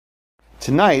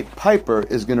Tonight, Piper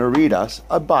is going to read us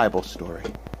a Bible story.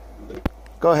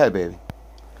 Go ahead, baby.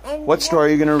 What story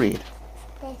are you going to read?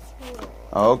 This one.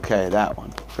 Okay, that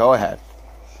one. Go ahead.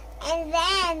 And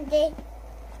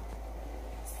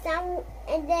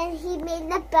then he made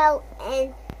the boat,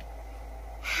 and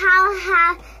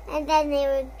and then they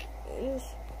were,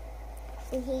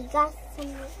 and he got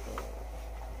some.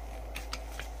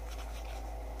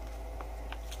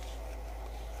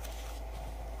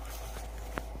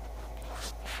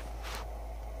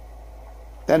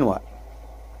 Then what?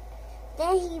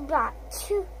 Then he brought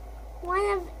one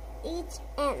of each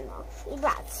animal. He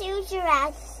brought 2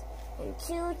 giraffes and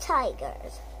 2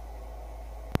 tigers.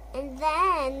 And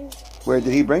then... Where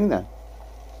did he bring them?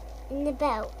 In the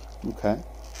boat. Okay.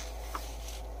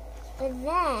 And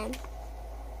then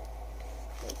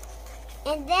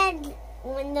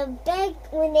when they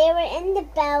were in the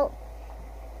boat,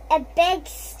 a big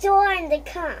storm to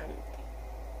come.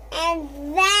 And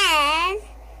then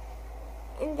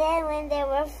when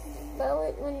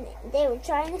they were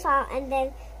trying to fall, and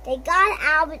then they got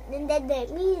out, and then they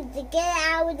needed to get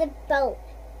out of the boat.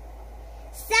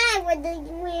 So when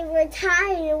we were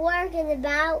tired of working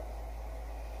about,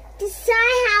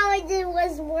 decide how it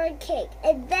was working,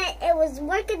 and then it was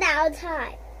working out of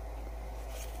time.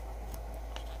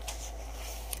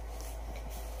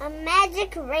 A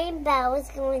magic rainbow was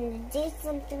going to do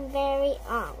something very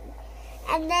wrong.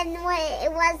 And then when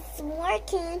it was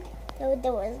working,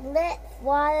 there was lit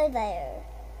water there.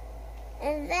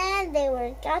 And then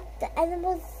they got the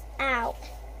animals out.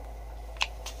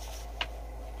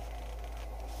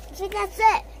 I think that's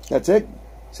it. That's it?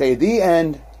 Say the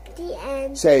end. The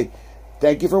end. Say,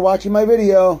 thank you for watching my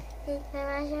video. Thanks for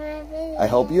watching my video. I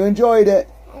hope you enjoyed it.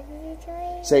 I hope you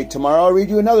enjoyed it. Say, tomorrow I'll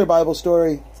read you another Bible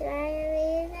story. Tomorrow I'll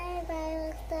read another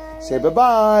Bible story. Say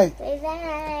bye-bye.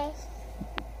 Bye-bye.